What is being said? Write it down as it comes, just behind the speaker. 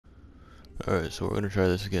Alright, so we're gonna try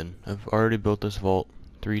this again. I've already built this vault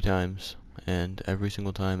 3 times, and every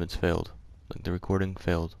single time it's failed. Like, the recording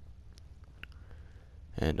failed.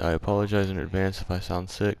 And I apologize in advance if I sound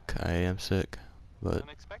sick. I am sick, but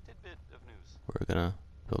Unexpected bit of news. we're gonna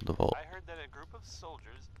build the vault. I heard that a group of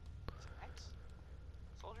soldiers. Snipes?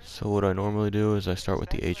 Soldiers? So what I normally do is I start with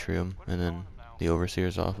the Snipes? atrium, What are we and calling then them now? the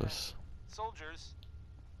overseer's office. Soldiers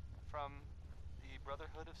from the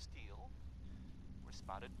Brotherhood of Steel were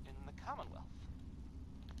spotted in the Commonwealth.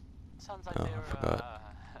 Sounds like Oh, they I were, forgot.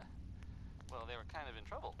 well, they were kind of in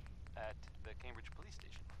trouble at the Cambridge police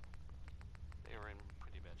station. They were in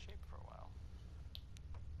pretty bad shape for a while.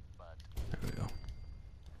 But There we go.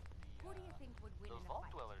 Who do you think would win those in a vault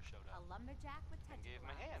fight? dwellers showed A up lumberjack with and touchy gave him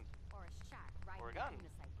a gloves, hand. or a shark riding Or a a gun.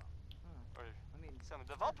 unicycle? Or I mean, something.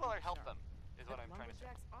 The vault dweller helped them, is what but I'm trying to say.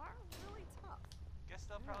 lumberjacks are really tough. Guess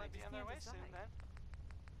they'll Yeah, probably I be just on their can't way soon decide. then.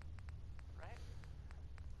 Right?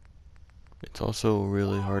 It's also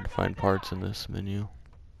really hard to find parts in this menu.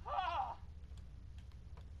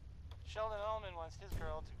 Sheldon Ullman wants his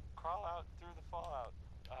girl to crawl out through the fallout.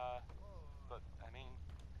 But, I mean,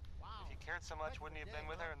 if he cared so much, wouldn't he have been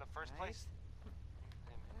with her in the first place?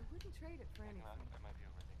 I wouldn't trade it for I anything. might be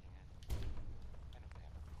overthinking it. I know they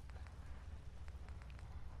have a rule, but...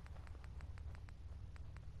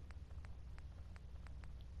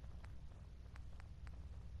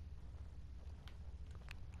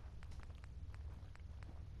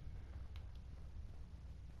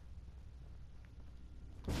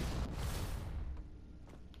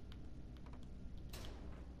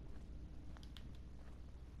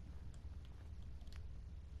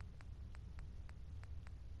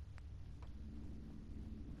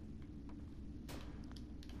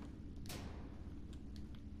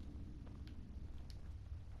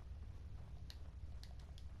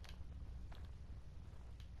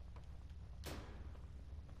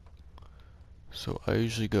 So I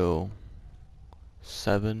usually go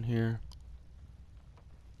 7 here.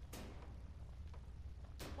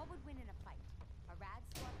 What would win in a fight? A rad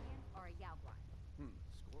scorpion or a yowgwine?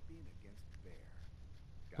 Scorpion against bear.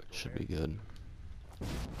 That should be good.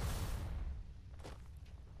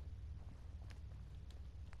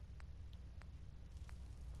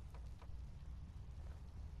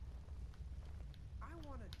 I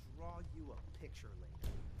want to draw you a picture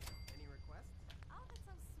later. Any requests? Oh, that's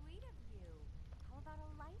so sweet of you. How about a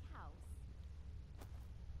lighthouse?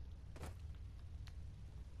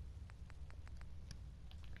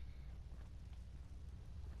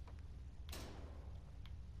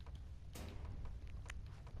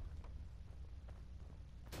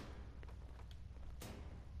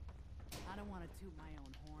 I don't want to toot my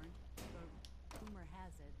own horn, but rumor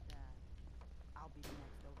has it I'll be the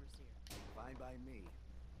next overseer. Fine by me.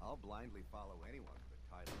 I'll blindly follow anyone with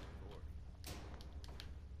a title of authority.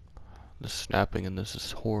 The snapping in this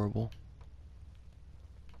is horrible.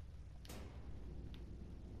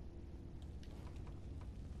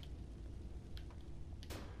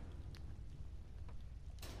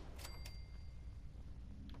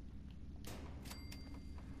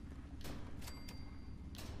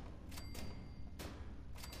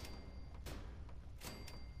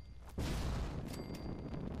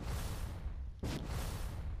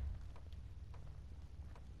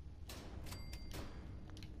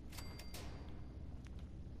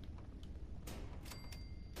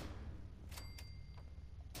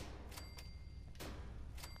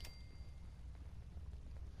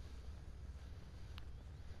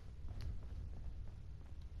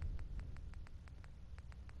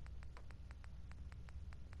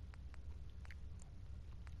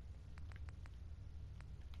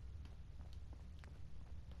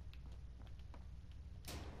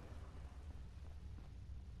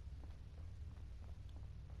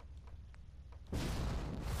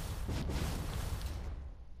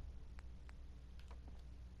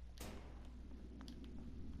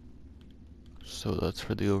 So that's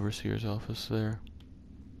for the overseer's office there.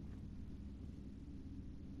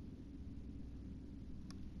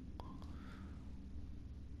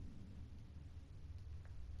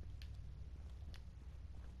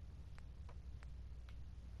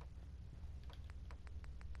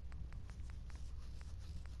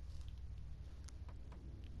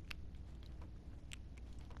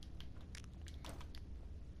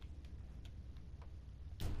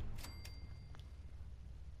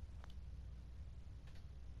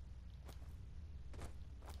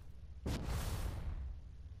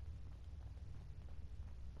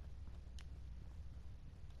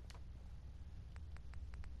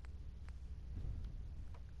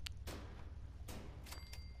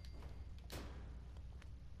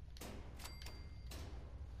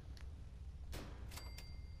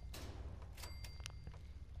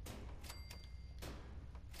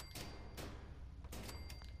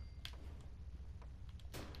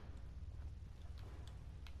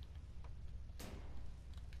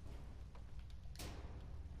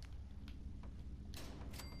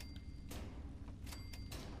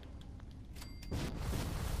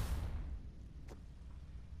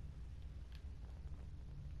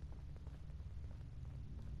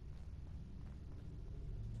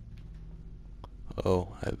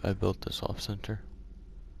 Oh, I built this off center.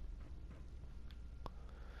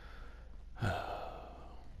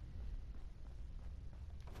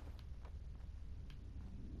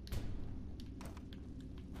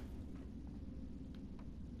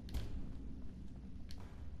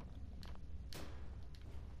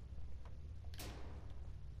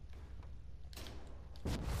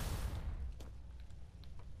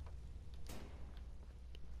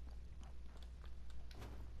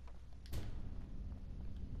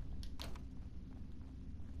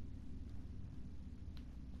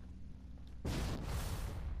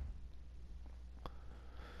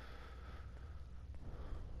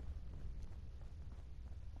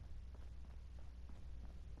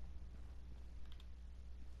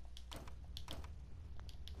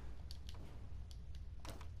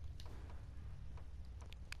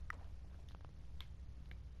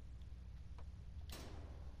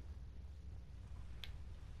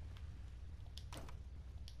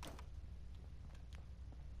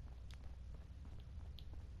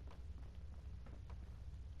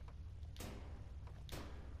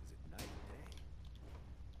 Is it night or day?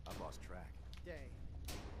 I've lost track. Day.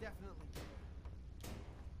 Definitely day.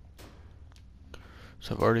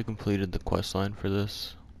 So I've already completed the quest line for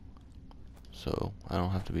this, so I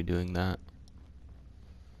don't have to be doing that.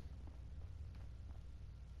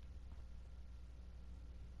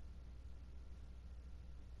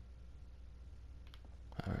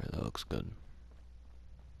 Alright, that looks good.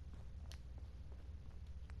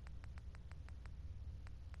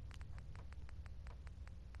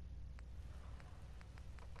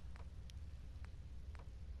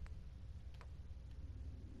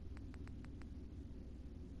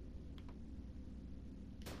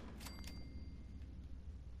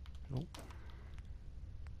 Nope.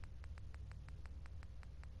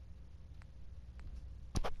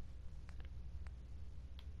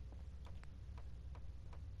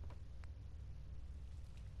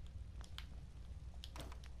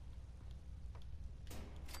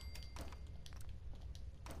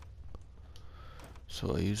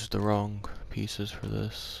 So I used the wrong pieces for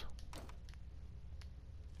this.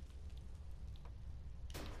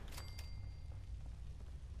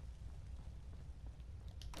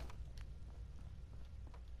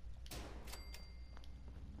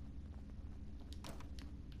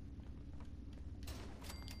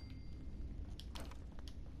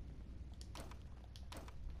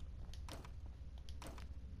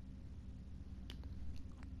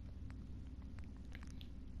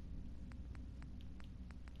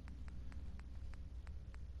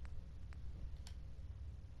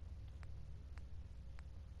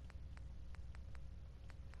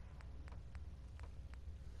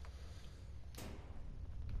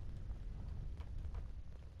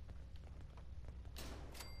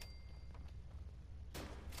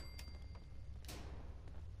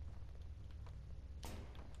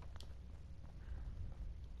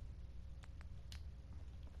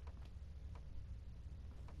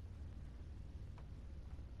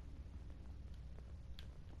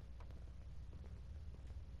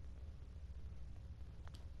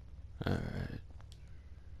 Alright.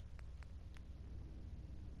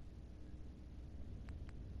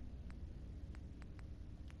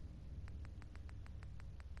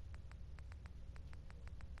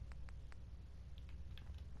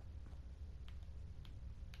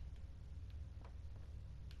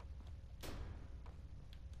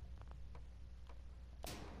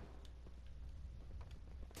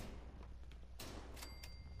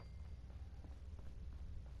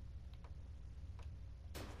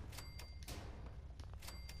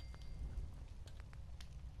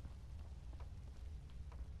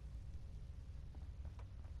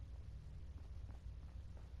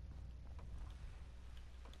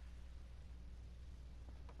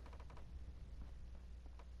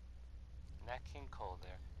 Nat King Cole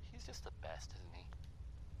there. He's just the best, isn't he?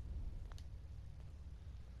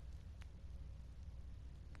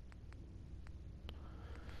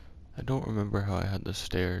 I don't remember how I had the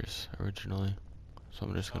stairs originally, so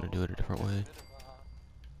I'm just gonna do it a different way. A bit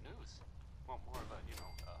of news. Well, more of a,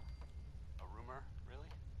 a rumor, really.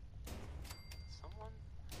 Someone,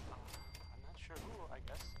 I'm not sure who, I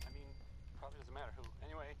guess. I mean, probably doesn't matter who.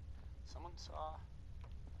 Anyway, someone saw,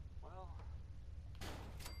 well,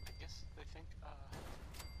 I guess they think,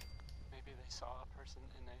 maybe they saw a person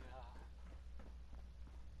in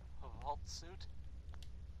a vault suit.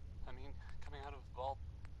 I mean, coming out of Vault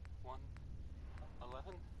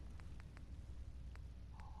 111.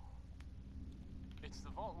 It's the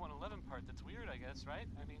Vault 111 part that's weird, I guess, right?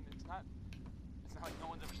 I mean, it's not like no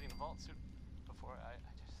one's ever seen a vault suit before. I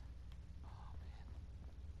just, oh man.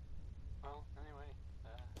 Well, anyway,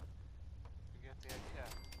 you get the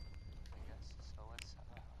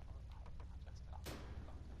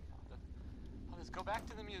go back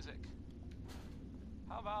to the music.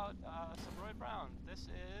 How about some Roy Brown? This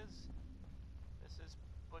is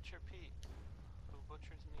Butcher Pete, who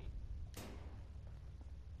butchers meat.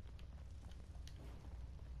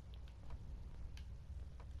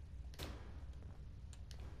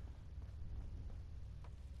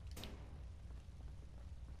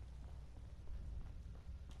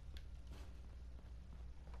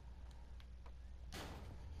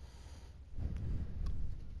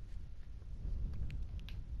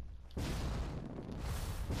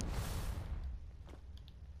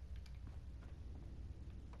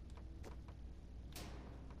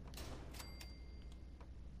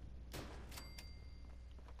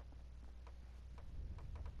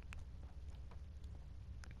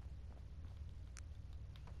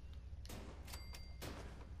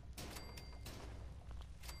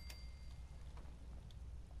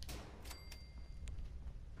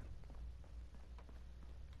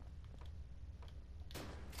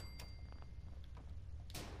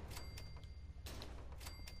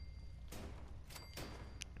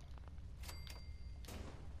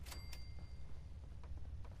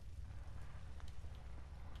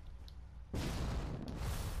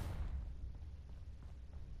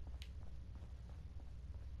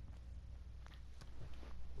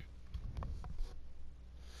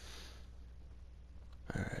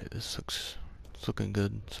 Alright, it's looking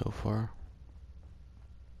good so far.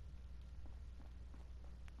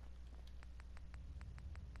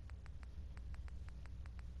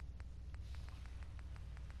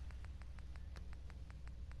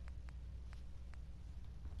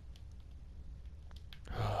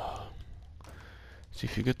 See,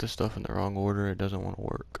 if you get the stuff in the wrong order, it doesn't want to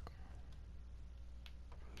work.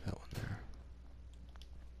 That one there.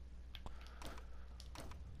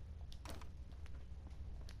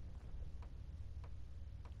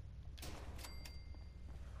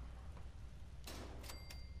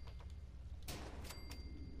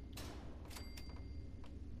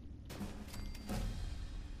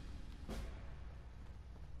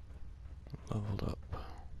 Leveled up.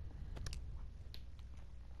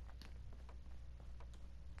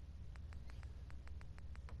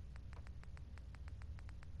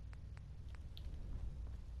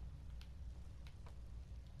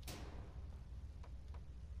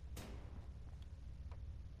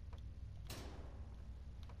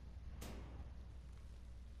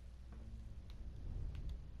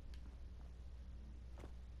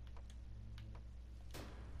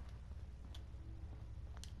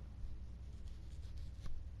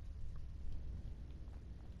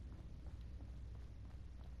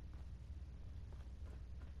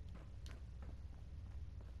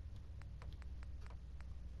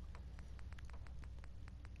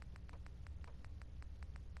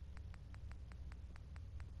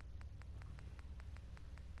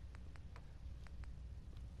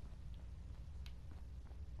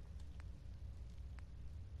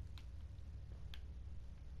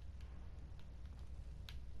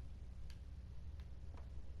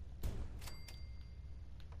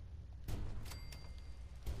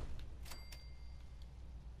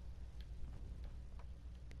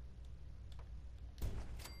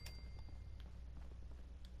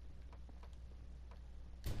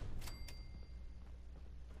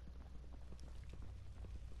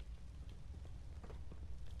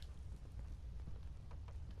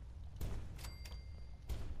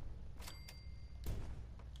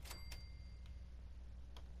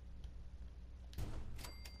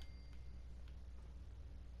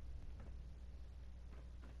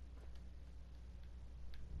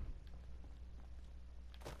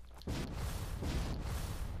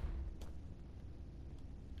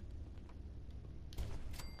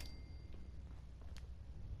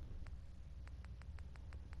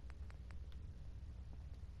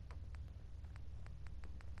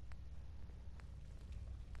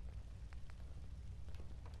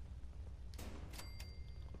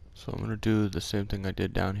 So I'm gonna do the same thing I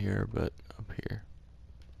did down here, but up here.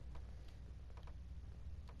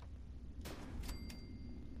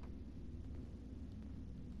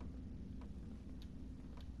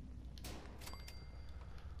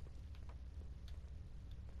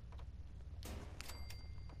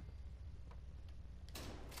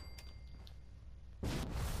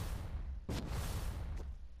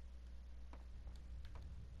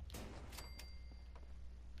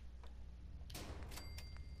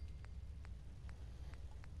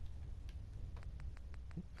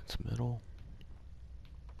 It's middle.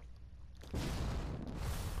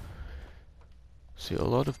 See, a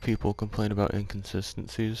lot of people complain about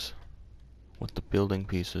inconsistencies with the building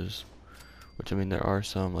pieces, which I mean there are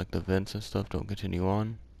some, like the vents and stuff don't continue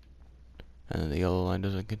on, and then the yellow line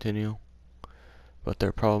doesn't continue. But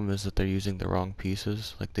their problem is that they're using the wrong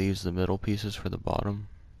pieces. Like they use the middle pieces for the bottom,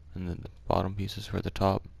 and then the bottom pieces for the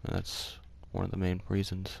top, and that's one of the main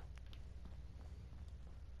reasons.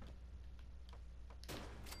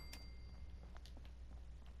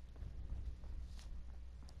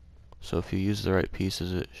 So if you use the right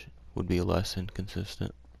pieces, it would be less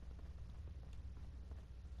inconsistent.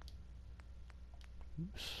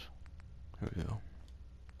 Oops. There we go.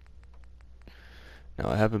 Now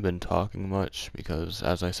I haven't been talking much because,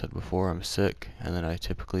 as I said before, I'm sick, and then I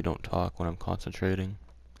typically don't talk when I'm concentrating,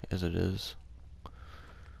 as it is.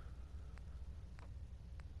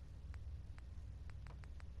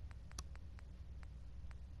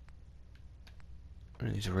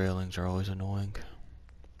 And these railings are always annoying.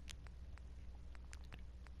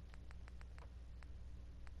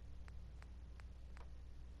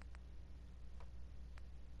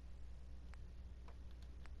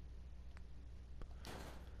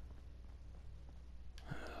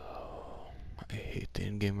 I hate the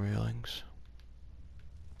in-game railings.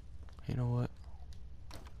 You know what?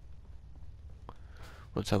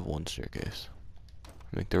 Let's have one staircase.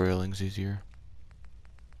 Make the railings easier.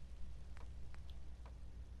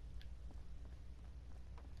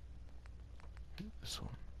 This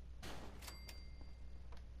one.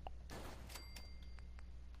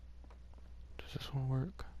 Does this one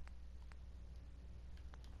work?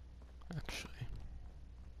 Actually.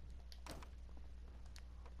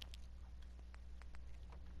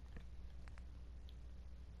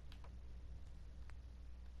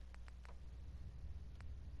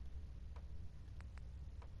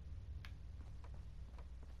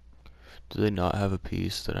 Do they not have a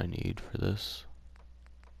piece that I need for this?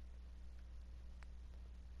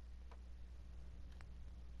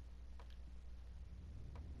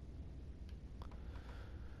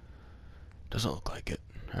 Doesn't look like it.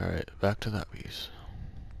 Alright, back to that piece.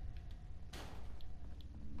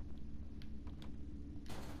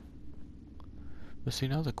 But see,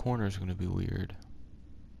 now the corner is going to be weird.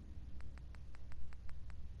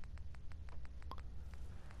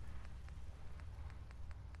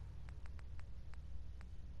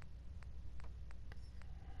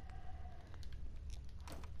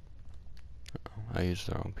 Uh-oh, I used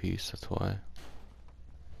the wrong piece, that's why.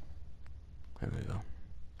 There we go.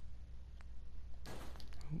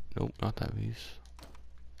 Nope, not that piece.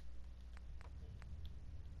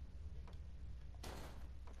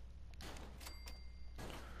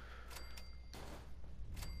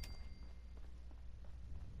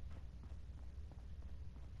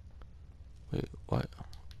 Wait, what?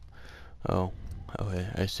 Oh, okay,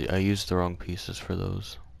 I see. I used the wrong pieces for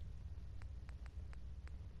those.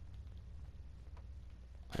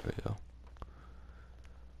 There we go.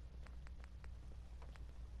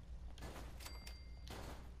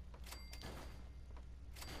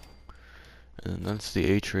 And that's the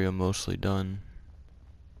atrium mostly done.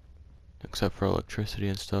 Except for electricity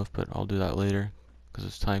and stuff, but I'll do that later, because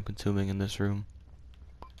it's time consuming in this room.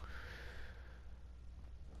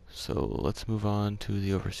 So let's move on to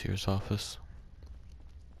the overseer's office.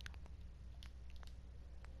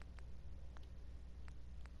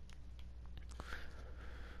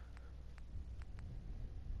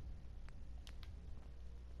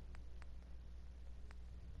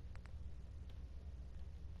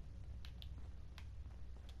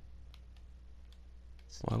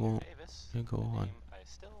 Why won't it go on? I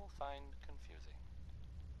still find confusing.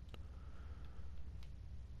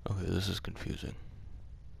 Okay, this is confusing.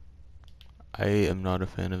 I am not a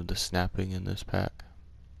fan of the snapping in this pack.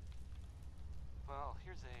 Well,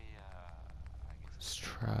 here's a, I guess Let's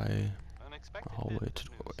try unexpected hallway bit to of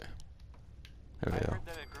news. doorway. There we I go. heard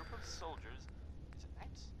that a group of soldiers, is it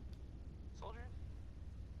knights? Soldiers?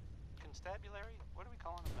 Constabulary? What are we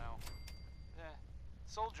calling them now?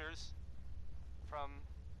 Soldiers from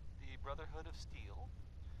the Brotherhood of Steel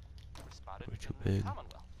were spotted Way too in the big.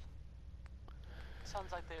 Commonwealth.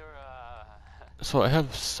 Sounds like they were, So I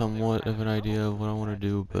have somewhat of an idea of what I want to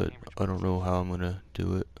do, but I don't know how I'm going to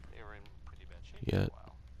do it they were in pretty bad shape yet. for a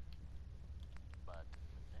while. But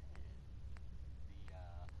then,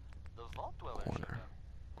 the Vault Dweller showed Corner.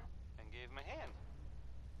 up and gave them a hand.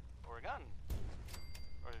 Or a gun.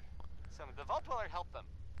 Or something. The Vault Dweller helped them,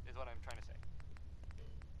 is what I'm trying to say.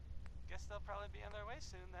 Guess they'll probably be on their way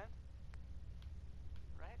soon then.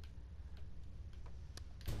 Right?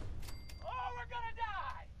 Oh, we're gonna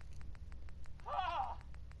die! Oh!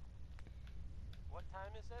 What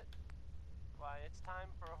time is it? Why, it's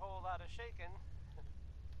time for a whole lot of shaking.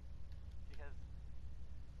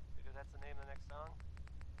 because that's the name of the next song.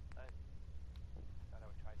 I thought I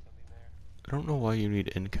would try something there. I don't know why you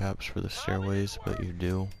need end caps for the stairways, but you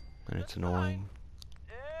do, and it's annoying.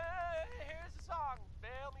 Here's the song.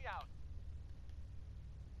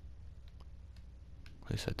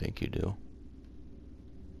 At least I think you do.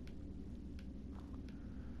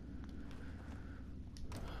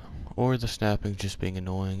 Or the snapping just being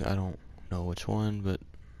annoying. I don't know which one, but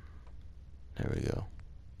there we go.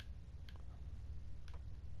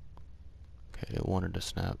 Okay, it wanted to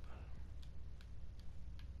snap.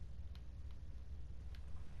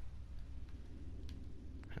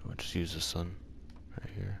 We'll just use the sun right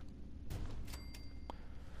here.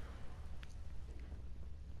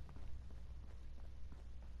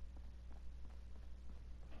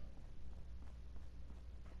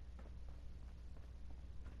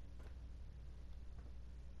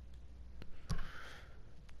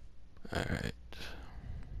 Alright.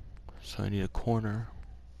 So I need a corner.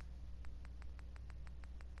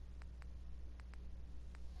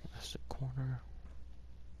 That's the corner.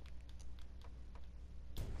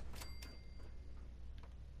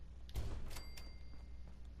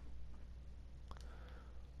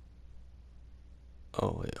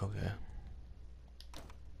 Oh wait, okay.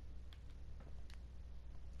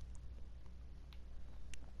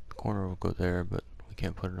 The corner will go there, but we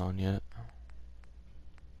can't put it on yet.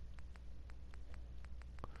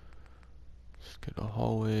 Let's get a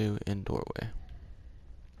hallway and doorway.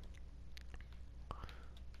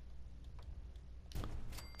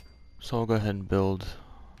 So I'll go ahead and build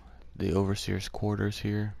the overseer's quarters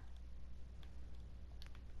here.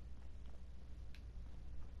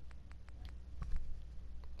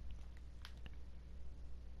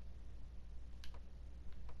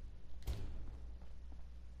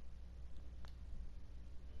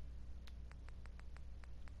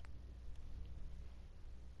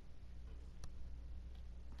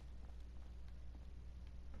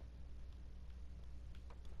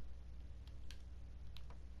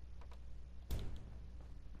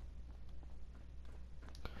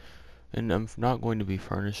 And I'm not going to be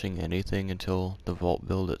furnishing anything until the vault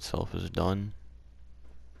build itself is done.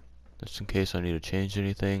 Just in case I need to change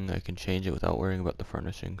anything, I can change it without worrying about the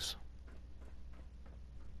furnishings.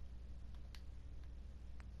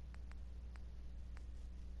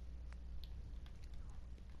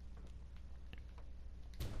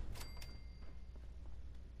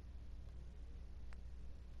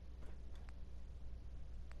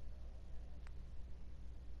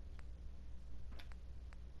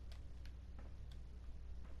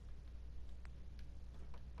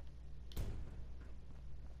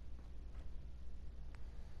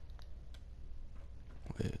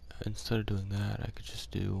 Wait, instead of doing that, I could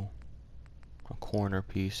just do a corner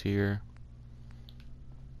piece here.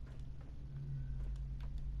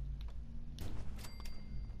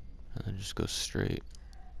 And then just go straight.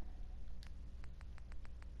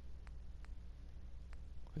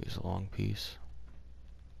 Use a long piece.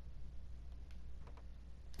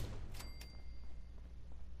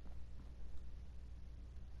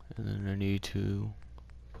 And then I need to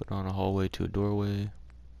put on a hallway to a doorway.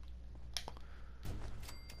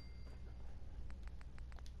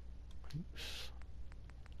 Oops.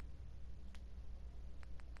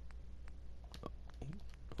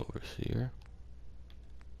 Overseer.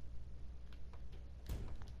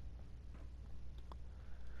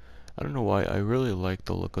 I don't know why, I really like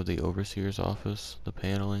the look of the overseer's office, the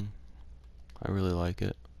paneling. I really like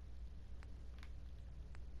it.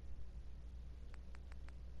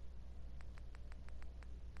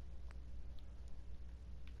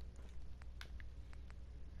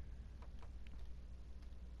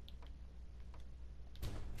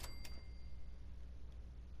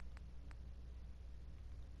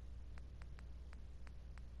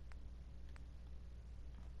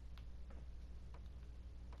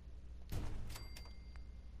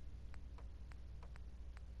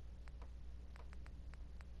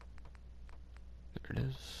 There it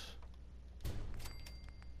is.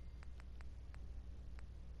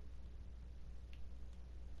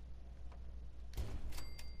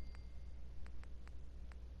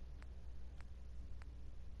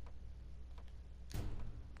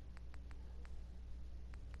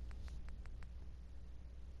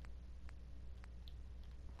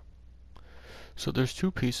 So there's two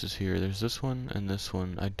pieces here. There's this one and this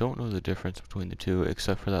one. I don't know the difference between the two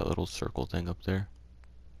except for that little circle thing up there.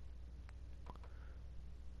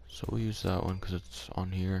 So we'll use that one because it's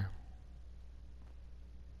on here.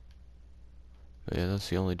 But yeah, that's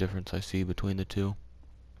the only difference I see between the two.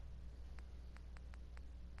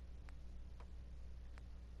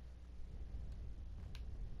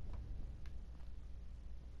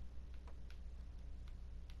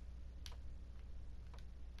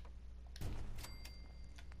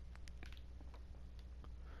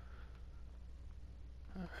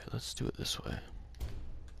 Alright, let's do it this way.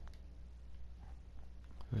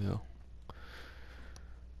 There we go.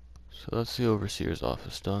 So that's the overseer's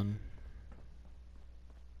office done.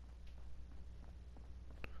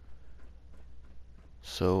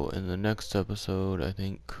 So in the next episode, I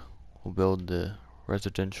think we'll build the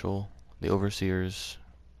overseer's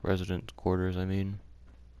resident quarters, I mean.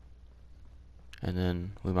 And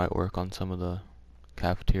then we might work on some of the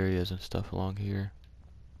cafeterias and stuff along here.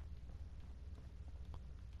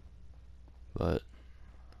 But